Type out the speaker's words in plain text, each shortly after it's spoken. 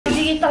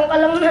Nagagalitan ka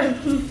lang na.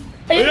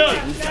 Ayun!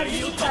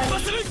 Nagagalitan.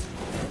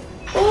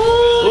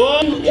 Oh!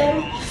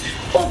 Yan.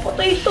 Oh,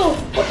 patay ito.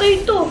 Patay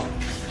ito.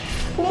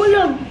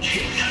 Pumalag.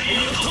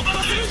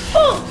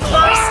 Oh!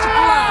 First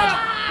blood.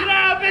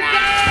 Grabe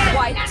ka!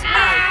 Wiped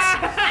out.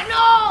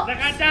 Ano?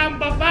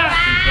 Nakachamba pa!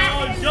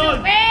 Si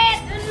John!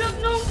 Pet! Ang log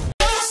nung...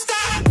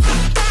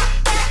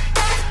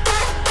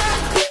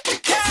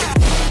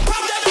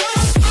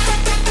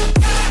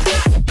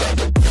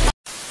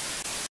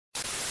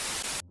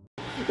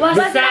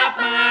 What's up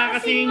mga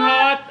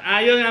kasinghot?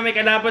 Ayun nga, may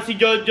kalaban si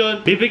Jojo.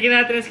 Bibigyan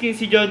natin ng skin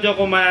si Jojo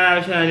kung mananalo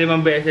siya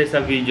ng 5 beses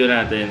sa video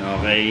natin,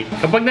 okay?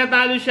 Kapag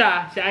natalo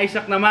siya, si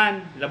Isaac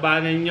naman,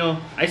 labanan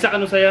nyo. Isaac,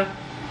 ano sa'yo?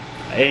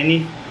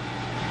 Any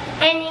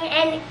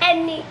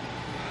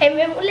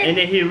ulit.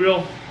 Any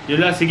hero. Yun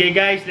lang, sige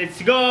guys,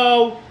 let's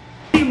go!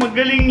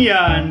 Magaling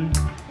yan.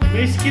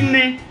 May skin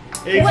eh.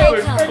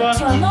 Expert pa. Welcome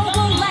to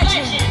Mobile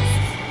Legends.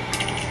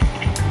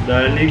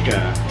 Dali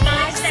ka.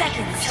 5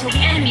 seconds till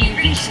the enemy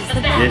reaches the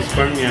battle. Yes,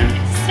 farm yan.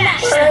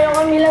 Smash them. Parang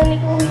kami lang ni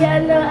Kuya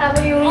na ako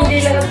yung hindi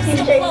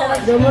nakapsinsiya yung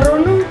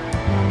nakagamarunong.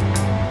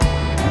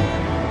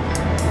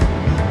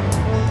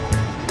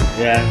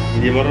 Yan,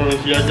 hindi marunong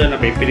si Jojo,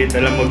 napipilit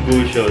na lang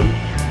mag-gusion.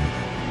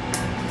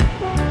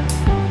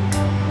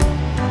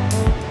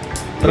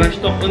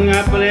 Trash talk on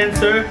nga pala yan,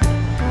 sir.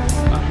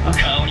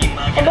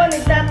 Aba,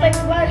 nagtatay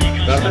mo ba?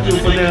 Dapat yung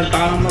pinalta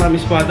ka ng marami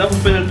espada,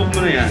 kung pinaltok mo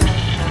na yan.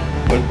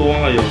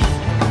 Pagtuwa ngayon.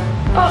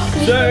 Oh,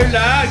 Sir,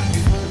 lag!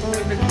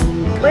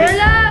 Kuya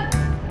lag!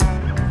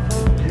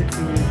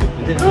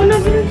 Oh,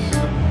 nabilis.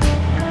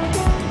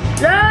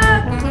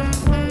 Lag!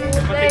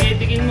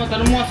 Patigay-tigin mo,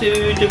 tanong mo kasi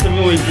yung YouTube sabi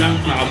mo, wait lang,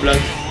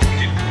 naka-vlog.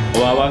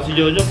 Kawawa si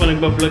Jojo, pag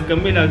nagpa-vlog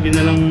kami, lagi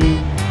na lang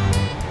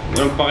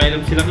walang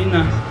pakialam sila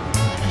kina.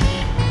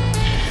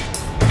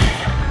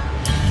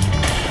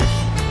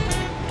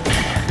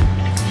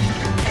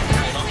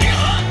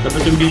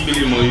 Dapat yung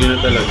bibili mo, yun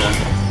na talaga.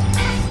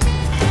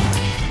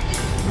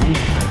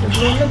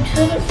 Naglalag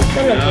sa talaga.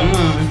 Kaya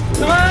nga.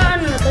 Naka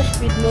ano na to,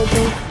 speed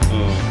mode.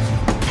 Oo.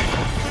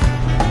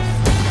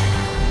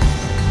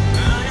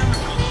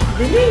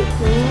 Dili.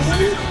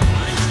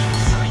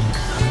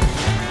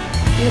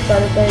 Ano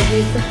para tayo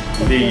dito?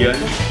 Hindi yan.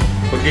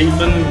 Pag-game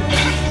pa nun.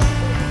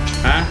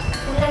 Ha?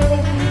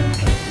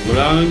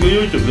 Wala kang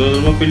nag-YouTube. Doon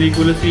naman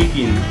pelikula si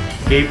Kin.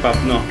 K-pop,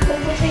 no?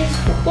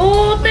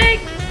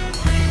 Putik!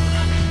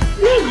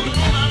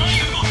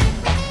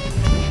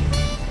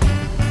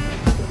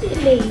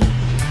 Delay.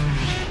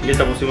 Hindi,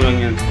 tapusin mo lang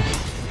yan.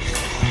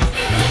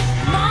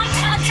 Launch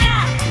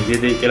attack.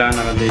 Hindi, kailangan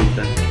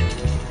naka-data.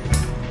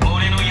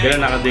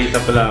 Kailangan naka-data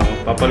pala ako.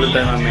 Papalood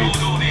tayo namin.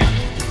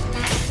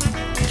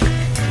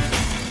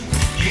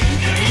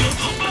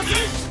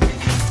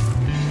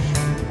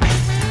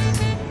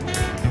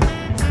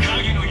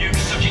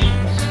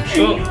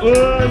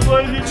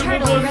 Boy, dito mo,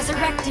 Turtle boss.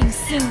 resurrecting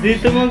soon.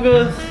 Dito mo,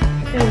 boss.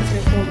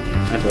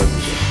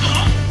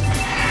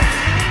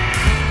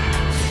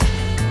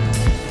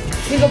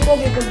 Di ka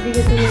pogi pag di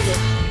ka tumagos.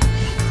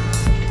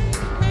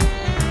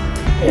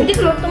 Hindi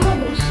ka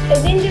tumagos. Eh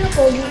di hindi ka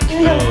pogi.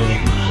 Oo.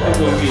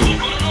 Pogi.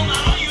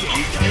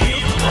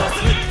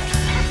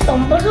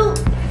 Tambaso.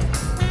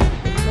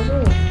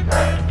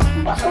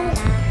 Tambaso.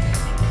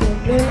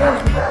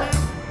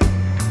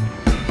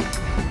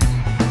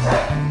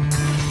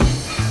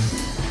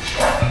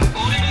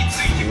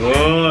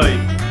 Uy,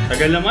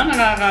 tagal naman,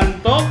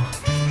 nakakantok.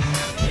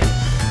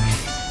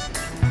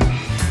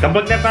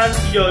 Kapag natalo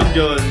si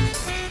Jojon,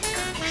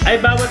 ay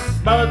bawat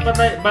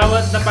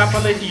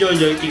napapatay si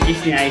Jojo,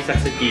 ikikis ni Isaac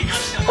sa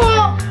cheeks.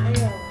 Oh!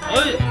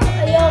 Uy!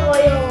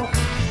 Ayoko.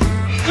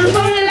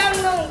 Tulpang na lang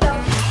nung ikaw.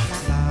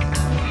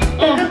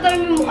 Nagkataw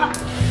yung mukha.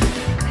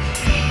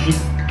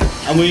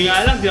 Amoy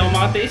nga lang, di ako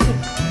makatiis eh.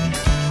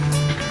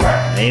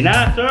 Ayun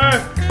na, sir!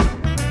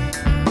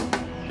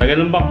 Tagal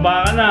ng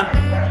bakbakan na.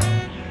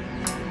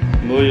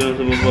 Boy, yun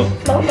sa baba.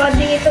 Baka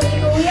mading ito si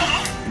Kuya.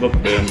 Bap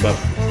ba yan, bap?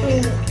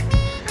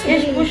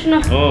 Yes, push na.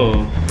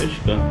 Oo, push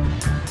ka.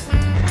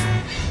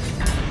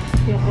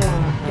 Joke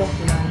lang.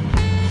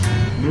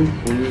 Blue,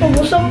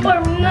 Ubus ang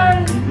farm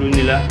na. yung blue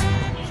nila.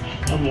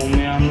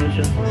 Mamaya mo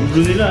siya. Yung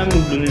blue nila,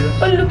 yung blue nila.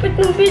 Ang lupit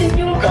ng build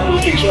yung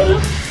pang-mage yun.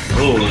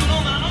 Oo.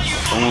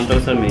 Pangontra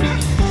sa main.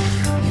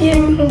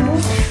 Yan yung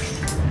ubus.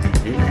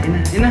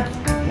 Ina.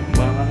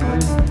 Baka ka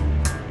yun.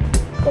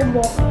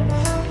 Kabaka.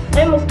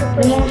 Ay,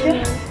 magpapasin siya.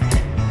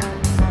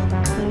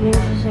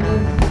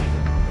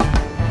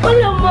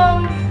 Wala, ma'am.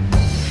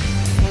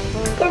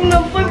 Farm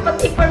na farm,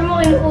 pati farm mo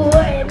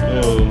kinukuha eh.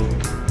 Oo.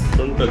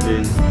 Saan ka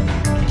din?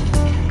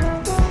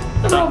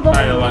 Ano ba?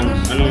 Taiwan.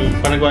 Anong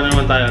panagawa na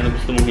naman tayo? Ano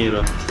gusto mong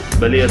hero?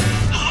 Balir.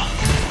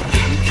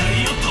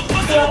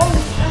 Kaya ako.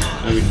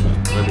 Amig ba?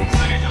 Balir.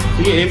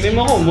 Sige,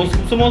 MM ako.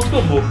 Moskop sa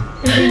Moskop, oh.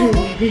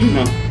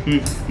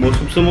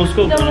 Moskop sa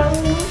Moskop. Ano?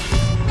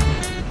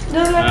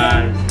 Doon na.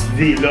 Ah,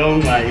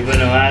 Zilong. Iba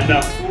naman, no?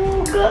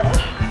 Uga.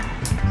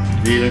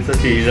 Zilong sa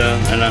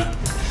Zilong. Ano?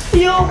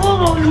 Ayoko,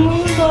 roll mo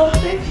yung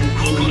dati.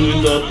 Ano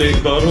yung dati?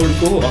 Karol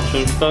ko.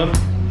 Action star.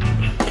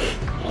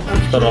 Action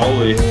star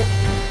ako eh.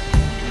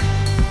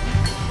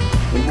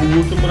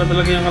 Nagugusto pala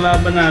talaga yung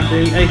kalaban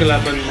natin. Ay,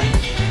 kalaban mo.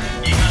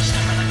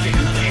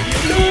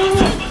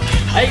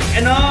 Ay,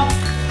 ano?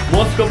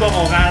 Moscow ba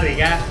ko? Kari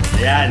ka?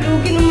 Ayan.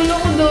 Lugi naman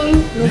ako doon.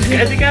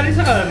 Adi kari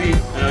sa kari.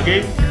 Ano,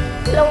 game?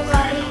 Walang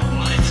kari.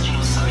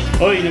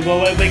 Hoy,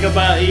 nagwa-wifi ka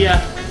ba, Iya?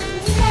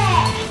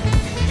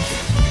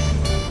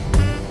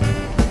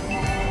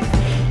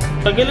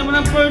 Tagal naman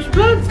ang first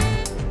blood.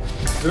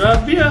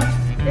 Grabe ah.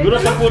 Siguro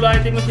pag full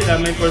item mo sila,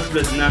 may first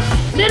blood na.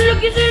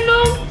 Dalagi sa'yo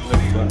nung.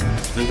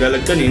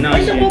 Naggalag kanina.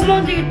 Ay, sa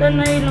pumunti kita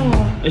na ilang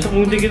mo. Ay, sa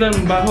pumunti kita,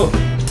 ang baho.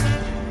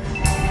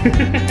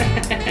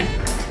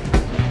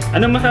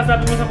 Anong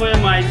masasabi mo sa kuya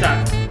mo, Isaac?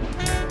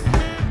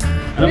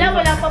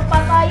 Wala pang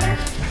patayan.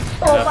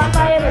 Oo,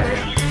 patayan na.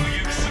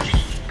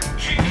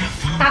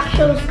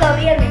 Action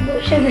star yan,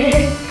 emotion na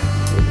yan.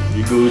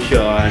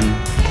 Negosyon.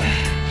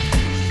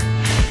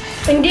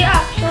 Hindi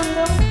action,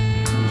 no?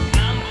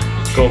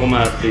 Coco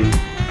Martin.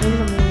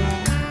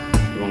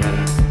 Diba nga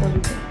na?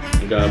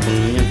 Nag-aabang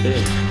na yan,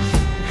 sa'yo.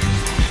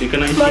 Hindi ka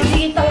na isip.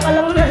 Magigitang ka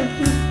lang na.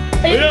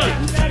 Ayun!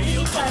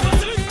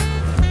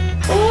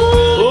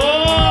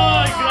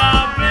 Oh!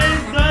 Grabe!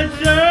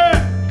 Dodger!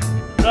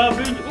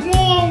 Grabe!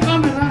 Umuha ang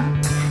camera!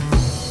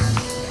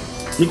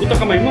 Nikot ang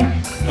kamay mo.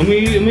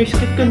 May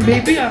sakit kang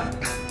baby ah.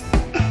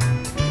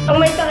 Ang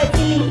may sakit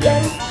si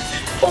Lian.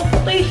 Oh,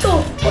 patay ito!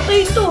 Patay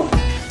ito!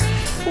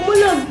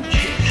 Umulag!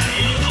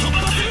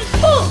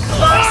 Oh!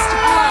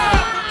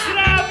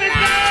 Grabe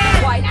ka!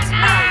 White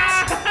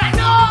out.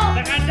 Ano?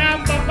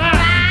 Nakadampa pa!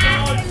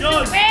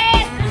 Jojon!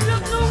 Wait!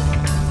 Ano?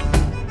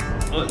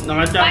 Oh,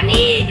 nakadampa Pani!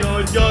 si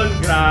Jojon!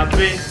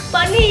 Grabe!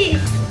 Pani!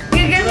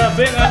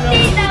 Grabe, ano? Pati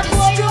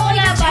nabuhay mo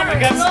wala ba?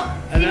 Ano?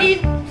 Ano?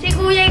 Si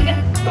Kuya,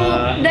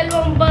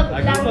 dalawang bag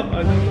lang.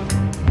 Agam.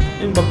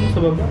 Yung bag mo sa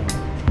baba.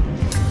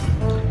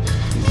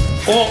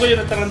 Oo, ako yun.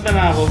 Nataranta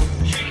na ako.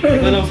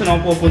 Ito na kung saan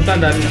ako pupunta.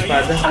 Dami ng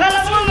espada. Akala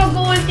ko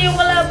mag-ulti yung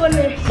kalaban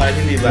eh. Bakit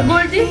hindi ba?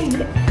 Nag-ulti?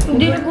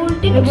 Hindi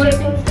nag-ulti.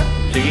 Nag-ulti.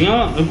 Sige nga.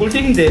 Nag-ulti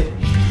hindi.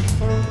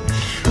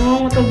 Oo,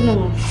 matog na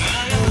mo.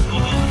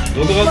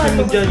 Huwag ka kasi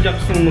magja-jax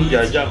nung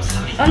magja-jax.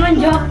 Anong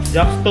Jack?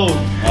 Jackstone.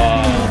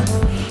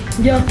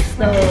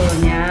 Jackstone,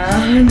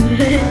 yan.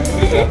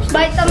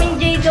 Vitamin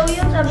J daw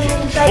yun, sabi ni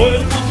Isaac. Hoy,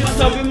 ano yung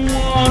sinasabi mo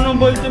ano,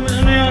 vitamin,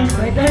 ano yan?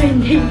 Vitamin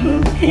J.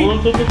 Ano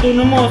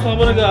tututunan mo? Saan ka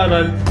ba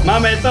nag-aaral?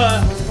 Mama, ito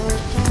ah.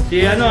 Si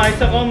Isaac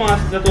ko, mga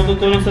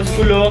natututunan sa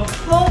school oh.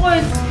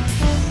 Bakit?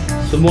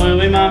 Subukan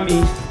kay mami.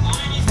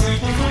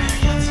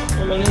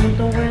 Wala naman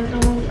itong kwenta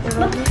mo.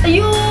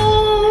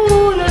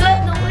 Ayun! Wala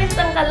itong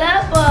kwentang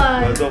kalaban.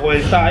 Bago ko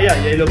yung saya,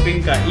 yellow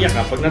pink ka. Iya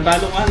ka, pag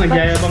natalo ka,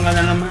 nagyayabang ka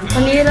na naman.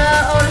 Kanira,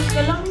 oras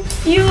ka lang.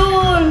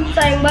 Yun!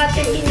 Time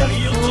battery na.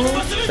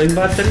 Time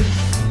battery.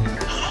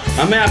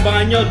 Mamaya,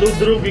 abangan nyo,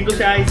 dudrugin ko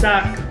si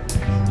Isaac.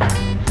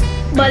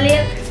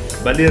 Balit.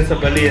 Balir sa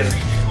balir.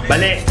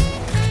 Bali.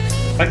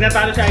 Pag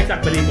natalo si Isaac,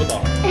 bali mo to.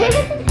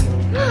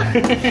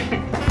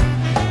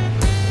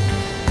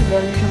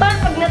 Paano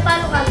pag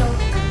natalo ka, no?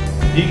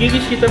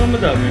 Gigigis kita ng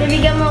madami.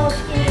 Bibigyan mo ako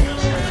skin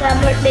sa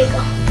birthday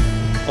ko.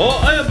 Oh,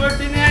 ay,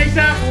 birthday ni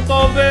Isaac,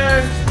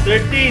 October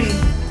 13.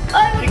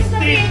 Oy,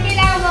 magsasabihin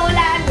nila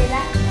maulaan nila.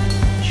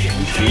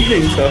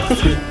 Feeling to.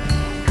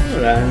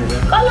 Wala nila.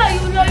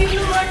 Kalayo-layo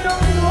naman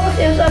ako.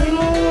 Sabi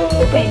mo,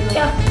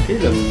 petsa.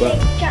 Kailan ba?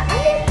 Petsa?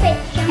 Ano yung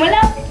petsa?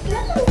 Malapit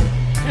lang.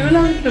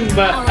 Malapit lang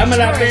ba? Ah,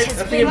 malapit.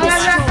 Ah, sige, Mga bukas.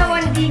 nasa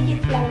 1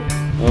 digit lang.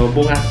 Oh,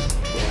 bukas.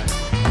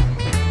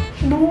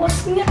 Bukas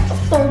nga,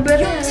 October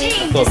na.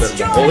 Team October ba?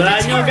 destroyed Oh, wala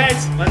the nyo turret.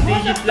 guys. 1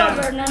 digit lang.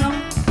 October na, no?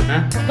 Ha?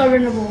 October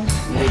na bukas.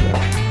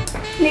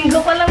 Linggo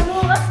pa lang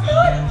bukas,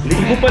 tol.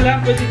 Ligo pa lang.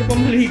 Pwede ka pa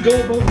maligaw.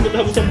 Bago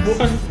matapos ang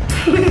bukas.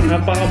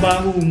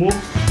 Napakabaho mo.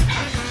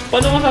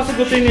 Paano ka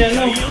sasagutin ni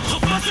ano?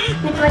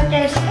 Ni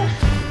Francesca.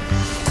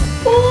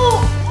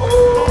 Oo!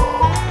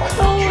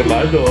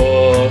 Kabado.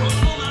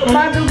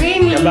 Kabado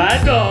gaming.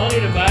 Kabado.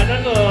 Kinabahan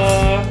ako.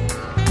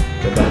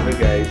 Kabado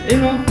guys.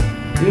 Ayun o.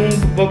 Yung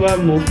baba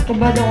mo.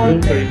 Kabado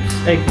Yung content. clips.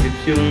 Ay,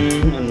 clips yung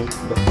ano.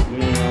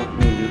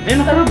 Yung ayun,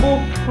 nakarabo.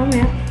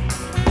 Mamaya.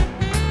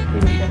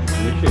 Yun siya.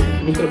 Ano siya eh?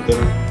 Masarap ka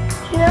na.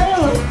 Sinaya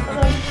mo.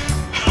 Ay,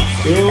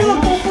 Yung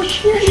magpupush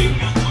yan.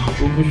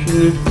 ubus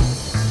yun eh.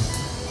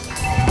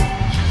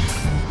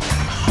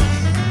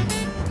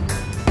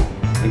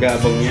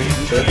 Nag-aabang niya.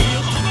 Sir.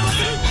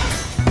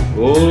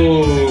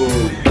 Oh!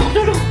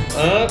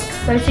 Ah!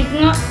 Pasik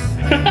nga.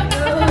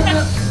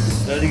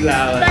 Dalig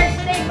lawan.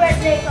 Thursday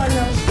birthday ko,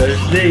 no?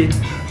 Thursday.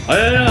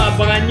 Ayun,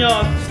 abangan nyo.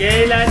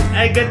 Kailan,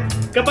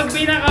 kapag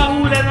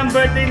pinakahula ng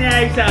birthday ni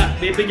Isaac,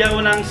 bibigyan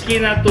ko ng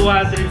skin na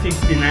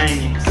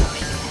 269.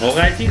 O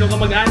kahit sino ka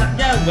mag-anak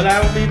dyan, wala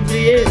akong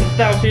bibiliin.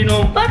 Basta kung sino.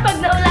 Pag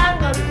naulaan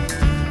ko.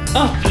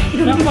 Ah,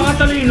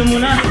 napakatalino mo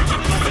na.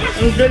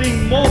 Ang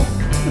galing mo.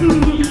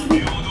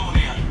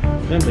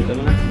 Yan, bita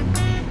mo na.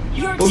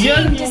 Your Oh,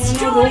 yan, team yung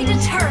destroyed ano, a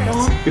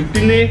turret.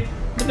 15 eh.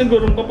 Ba't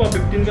nagurong ka pa?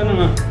 15 ka na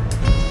nga.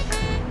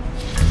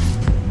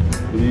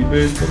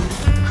 Ibenta mo.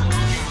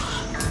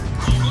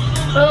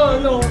 Oo,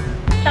 no.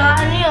 Tsaka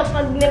ano yun,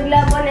 pag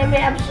naglaban ay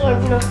may absorb,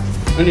 no?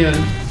 Ano yan?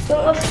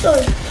 Yung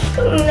absorb.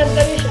 Kung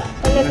nagano siya.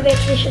 Pag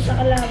nag-reach siya sa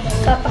kalaban.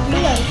 Tatakbo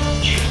yan.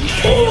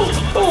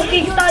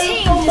 Okay tayo.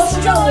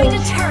 Destroyed a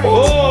turret.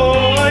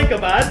 Oy,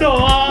 kabado!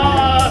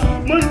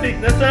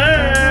 Muntik na,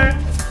 sir!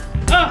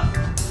 Ah!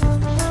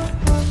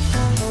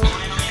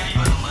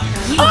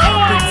 You have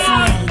been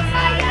slain.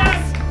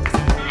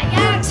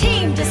 Your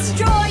team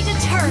destroyed a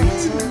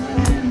turret.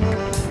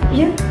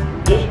 Yun.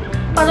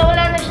 Para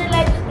wala na siya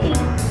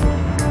lifesteal.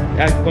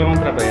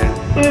 Kontra ba yan?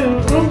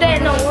 Hindi,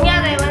 no.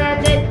 Kunyari,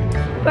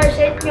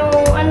 100% yung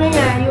ano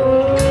niya,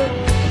 yung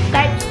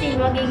lifesteal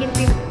magiging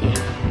 50.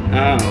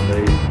 Ah,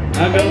 okay.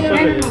 Ah, ganun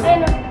pala yun.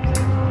 Ayun.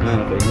 Ah,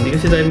 okay. Hindi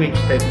kasi tayo mage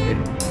type eh.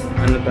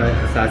 Ano tayo?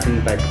 Assassin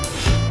type.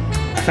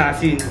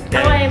 Assassin.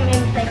 Ako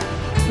MM type.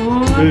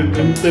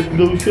 M-type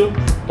daw siya.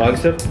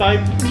 Pulsar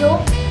type.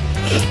 Joke.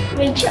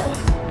 Wait siya.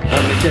 Ah,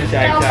 may siya si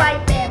Ako Aisha.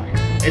 fighter.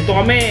 Ito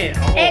kami.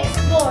 Ako.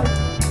 X4.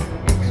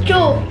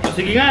 Joke. Oh,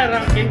 sige nga,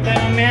 ranking tayo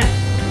mamaya.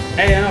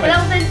 Ay, ano Wala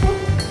akong cellphone.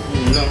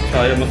 No,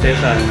 sayang mo sa'yo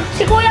sana.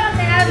 Si Kuya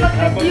kasi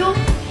mag-review.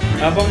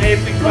 Habang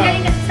epic pa.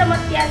 Magaling kasi sa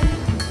mat yan.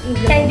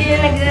 Kaya hindi na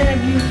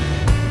nagre-review.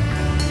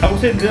 Ako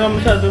kasi hindi naman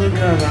masyado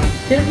nag-rank.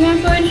 Silip mo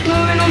yung points mo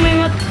ng may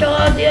mat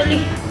tsaka daily.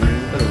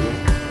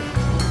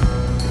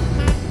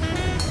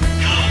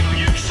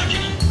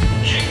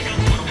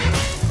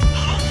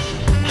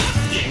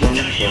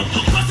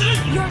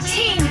 Your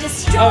team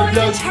destroyed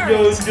a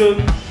turret.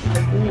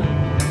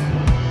 John.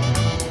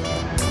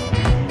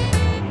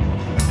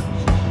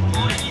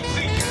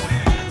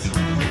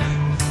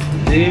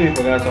 Sige, may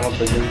pag-asa ka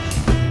pa dyan.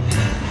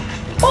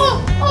 Oh!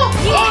 Oh!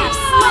 You have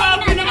slain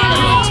an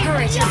enemy.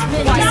 Turret has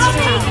been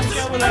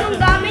destroyed. Anong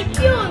gamit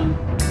yun?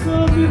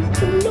 Grabe,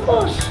 ang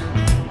lakas.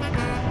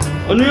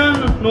 Ano yan?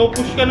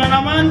 No-push ka na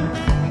naman?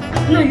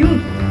 Ano yun?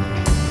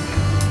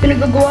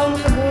 Pinagagawa mo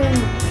sa buhay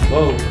mo.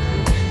 Wow.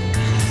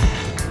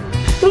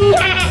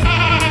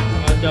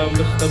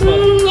 Nakajambas ka ba?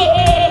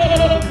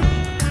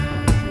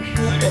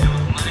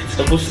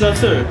 Tapos na,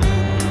 sir.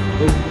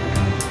 Oh.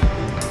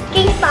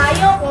 King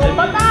tayo,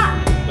 kumbata!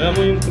 Kaya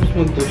mo yung push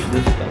mag-push na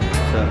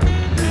sa...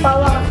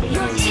 Bawa kasi.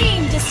 Your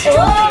team Oh!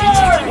 destroyed a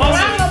turret.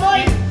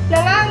 Nangangamoy!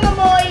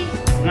 Nangangamoy!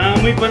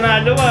 Nangamoy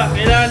panalo ah.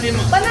 Kailangan din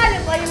mo... Panalo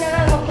pa yung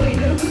nangangamoy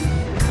doon.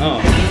 Oo.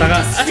 Saka...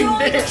 Ah, Destroyed a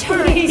hindi!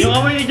 turret. Yung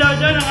amoy ni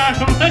Jojo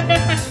nangangamoy.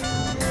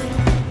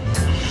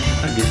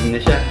 Ah, gising na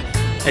siya.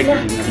 Ay,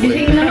 gising na.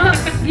 Gising na nga.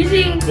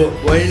 Gising.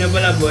 Buhay na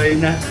pala, buhay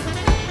na.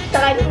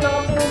 Saka yung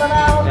nakaping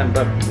baraw. Yan,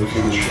 Bob.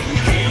 Busing mo.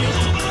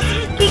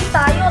 King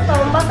tayo,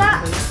 kumbata!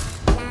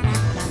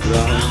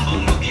 Wala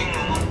akong...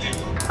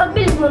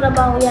 Pag-build mo na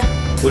ba, kuya?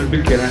 Full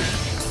build ka na.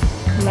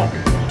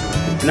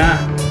 Na.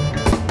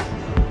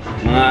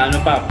 Mga ano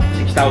pa,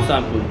 6,000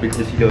 full build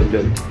na si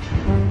Jojo.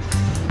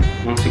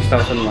 Mga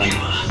 6,001.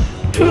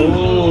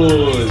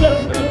 Oh!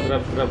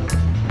 Drop.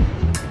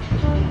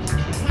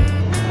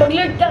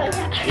 Pag-lord ka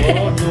kaya.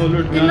 Oo, no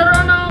lord na. Tinuro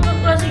na ako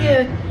kaklase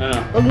kayo. Ano?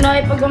 Pag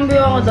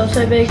nakipag-ambiyo ako daw,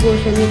 sabi ko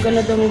siya, hindi ka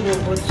na daw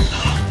mabubuds.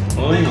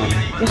 Oo, no.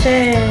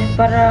 Kasi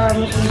para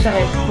mas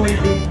masakit, full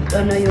build,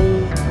 ano yung...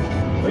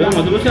 Wala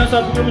mo, diba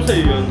sinasabi ko mo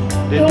sa'yo yun?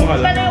 Dito Yung ka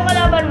lang. pala yung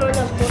kalaban mo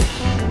na po.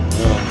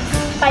 Oo.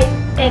 5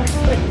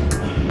 expert.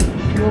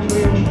 Bobo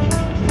yun.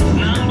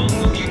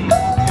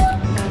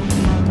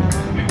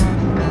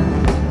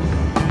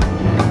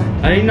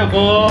 Ay,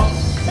 nako!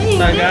 Ay,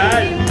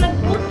 Tagal! hindi yung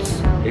nag-boots.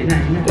 Ayun na.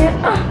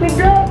 May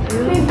blood.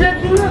 May blood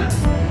na.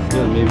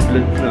 Yun, may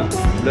blood na.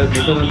 Blood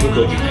dito ng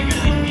dugo.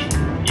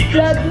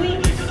 Blood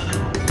wings.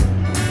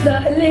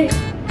 Dali.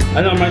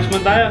 Ano,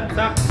 marksman tayo?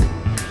 Sak!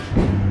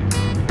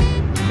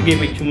 Sige,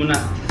 make sure muna.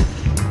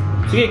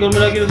 Sige, kung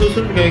malagi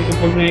nasusunod kayo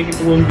kapag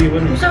nakikita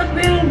 1v1. Masakit ba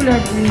yung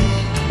blood wings?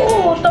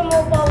 Oo, tamo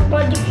pa.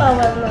 Magic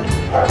power na.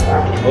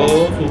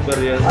 Oo, super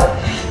yan.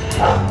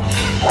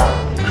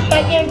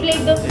 Kahit yung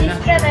blade of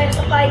sister eh,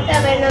 sa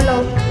fighter eh, ano.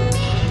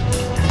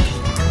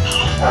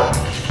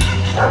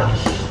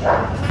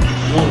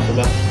 Ano, isa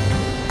ba?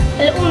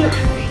 Alauna.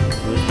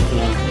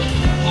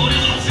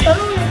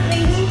 Taro na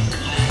training.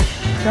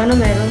 Sana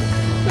meron.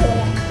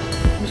 Wala.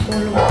 Gusto ko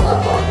lumabas.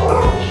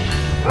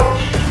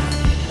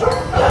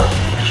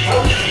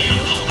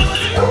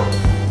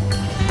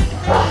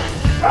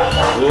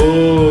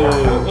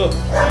 Oh!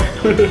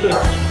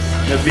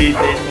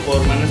 Nabitin.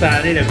 Performa na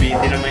sana eh.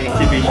 Nabitin naman yung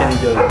exhibition ni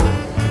Jojo.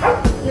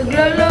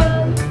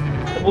 Naglalag.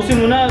 Tapusin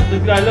mo na.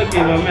 Naglalag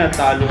eh. Mamaya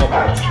talo ka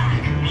pa.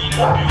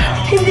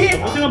 Hindi.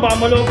 Tapusin mo. Baka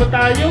maloko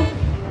tayo.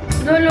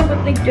 Lolo,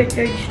 ba't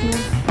nag-charge mo?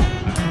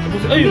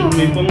 Tapos, ay,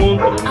 may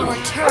pangontra. Our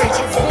turret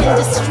has been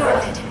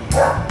destroyed.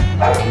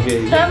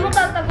 Okay. Saan mo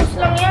tatapos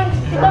lang yan?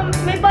 Diba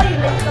may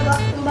violet ka ba?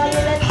 Yung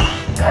violet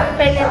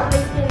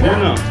penetrate yun. Yun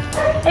na.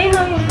 Ayun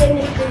na yung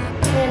penetrate.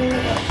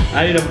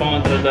 Ayun ang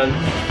pangontra doon.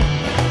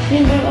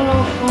 Hindi ko lang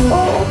ako.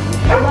 Oo.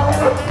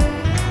 Bakit?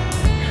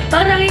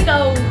 Parang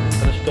ikaw.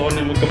 Tapos ito ko na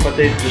yung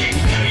magkapatid.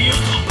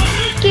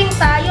 King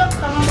tayo,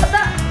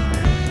 kamata.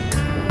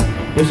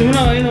 Gusto mo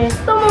na, ayun o.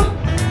 Ito mo.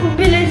 Ang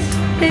bilis.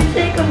 10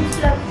 seconds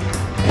lang.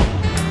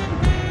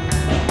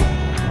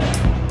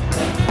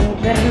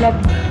 Overlap.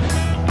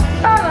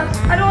 Tama.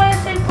 Ano kaya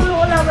cellphone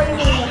ko laban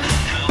yung iba?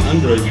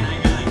 Android.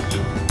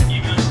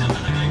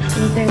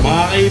 Hindi Enter.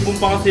 Makakaipon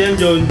pa kasi yan,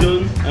 John.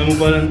 Ayaw mo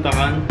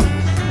balantakan.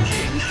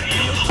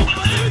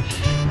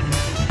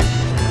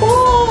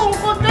 Oh,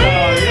 ang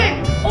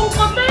kate! Ang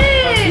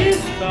kate!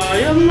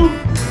 Sayang no.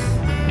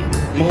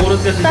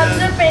 Makurot kasi Sabi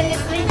na dyan.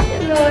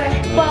 penetration no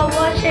eh.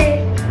 Bawas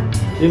eh.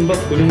 Yung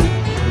bap ko lang.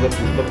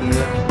 Bap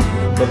nila.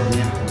 Bap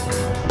niya.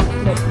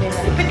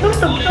 Ipit mo,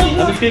 tugtog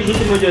mo. Ano kayo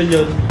gusto mo dyan?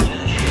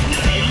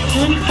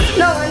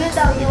 No, ano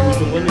daw mo?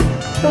 Gusto ko lang.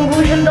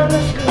 Tunggusan daw na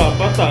skin.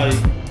 Papatay.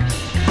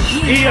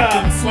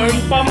 Iya! Marm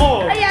pa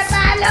mo! Ay,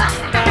 talo!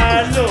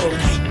 Talo!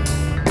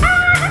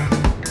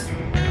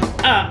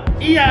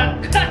 Iyak!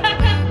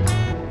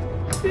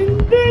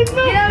 Hindi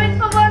na! Ginamit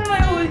pa ba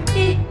may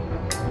ulti?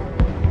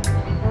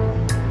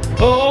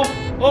 Oo!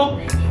 Oh!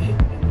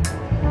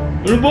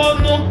 Ano ba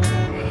ito?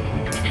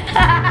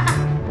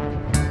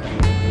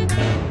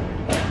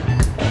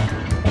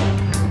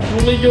 Ano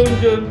kay John?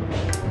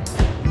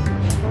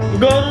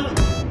 Gano'n?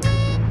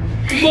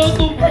 Ba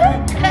ito?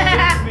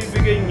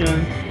 Bibigay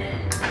niyan.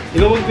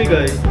 Ikaw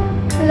magbigay.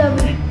 Alam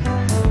mo.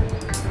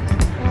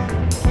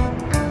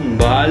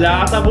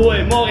 Bahala ka sa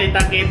buhay mo.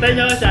 Kita-kita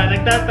nyo siya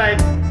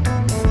nagtatype.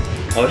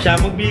 O siya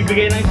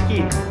magbibigay ng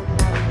skin.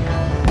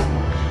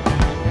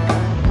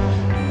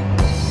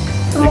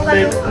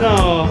 Nag-type na.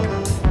 Oh.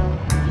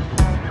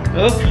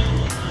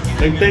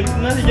 Nag-type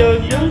na si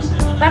Jojo.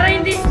 Para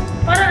hindi,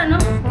 para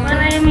ano?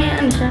 Para may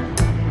ano siya.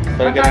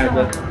 Para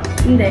ganito.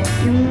 Hindi.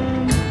 Yung...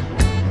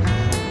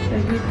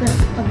 Dito.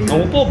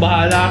 Ako po,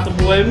 bahala ka sa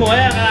buhay mo.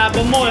 Kaya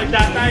kalaban mo,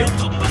 nagtatype.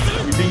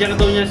 Bibigyan ka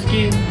daw niya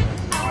skin.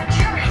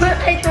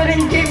 Ay, ito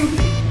rin, James.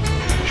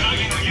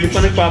 Hindi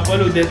pa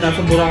nagpapaload eh.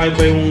 Nasa Boracay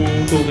pa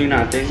yung suki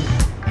natin.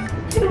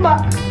 Sino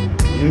ba?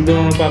 Hindi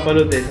doon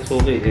nagpapaload eh, sa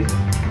suki eh.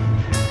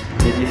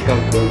 May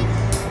discount doon.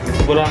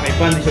 Nasa Boracay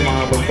pa, hindi siya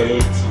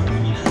makapagpaload.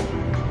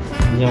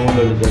 Hindi niya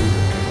makapaload doon.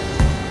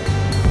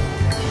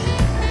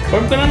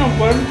 Farm ka na ng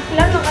farm?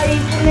 Wala,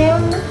 nakaipon na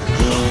yun.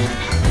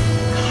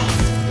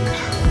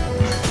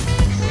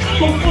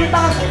 Magpunta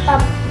ka sa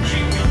top.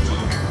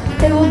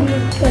 Ay, huwag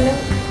mid ka lang.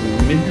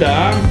 Mid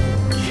lang.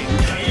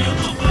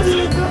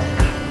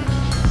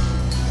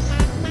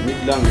 Mid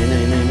lang, ina.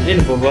 Eh,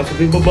 nababasag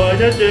yung baba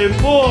niya,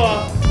 tempo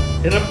ah.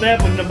 Hirap na yan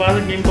pag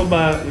nabasag niya yung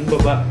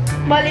baba.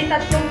 Bali,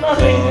 tatlong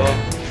tawin. Oo.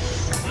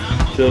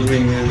 Sure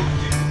ring yan.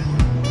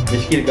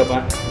 May skill ka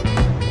pa?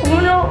 Ano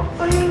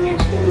yun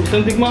yan?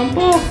 Isang tigmaan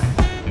po.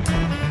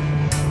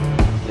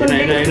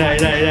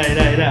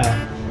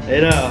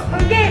 Ina.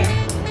 Okay,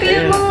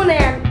 clear mo muna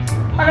yan.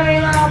 Para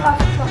may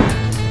makapasok pa.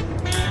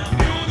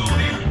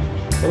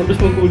 Parang bes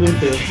magkulong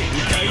sa'yo.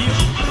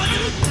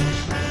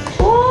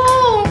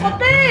 Oh, ang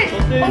kate!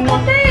 Ang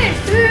kate!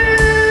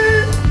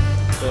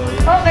 Sorry.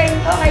 Okay.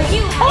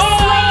 You have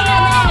slain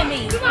an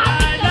enemy.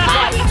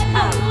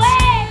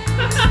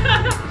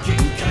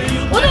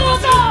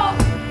 Uto!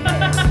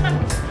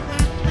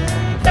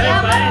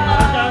 Salamat po!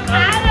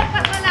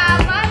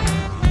 Nagpasalamat!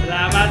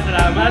 Salamat.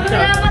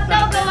 Salamat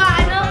daw gawa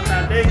ano?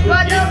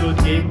 Good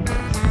game.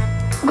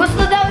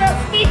 Gusto daw ng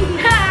skin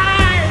na!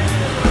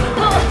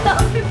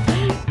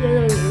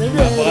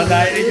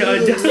 Napakadaya ni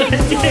Jojo.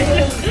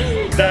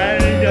 Dahil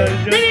ni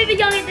Jojo.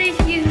 Bibigyan kita yung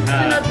skin.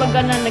 Sunod pag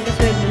gano'n,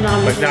 nagkasweldo na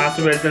kami. Pag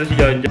nakasweldo na si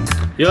Jojo.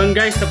 Yun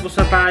guys, tapos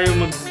na tayo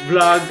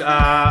mag-vlog.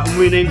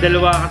 Umuwi na yung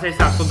dalawa kasi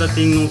sakto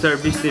dating nung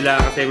service nila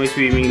kasi may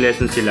swimming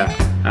lesson sila.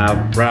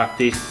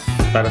 Practice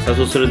para sa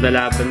susunod na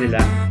laban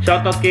nila.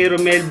 Shoutout kay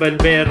Romel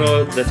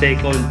Balbero, the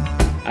second.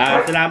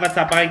 Salamat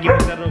sa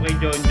pakikipaglaro kay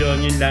John.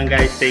 Yun lang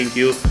guys, thank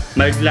you.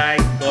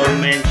 Mag-like,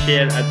 comment,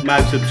 share at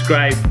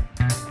mag-subscribe.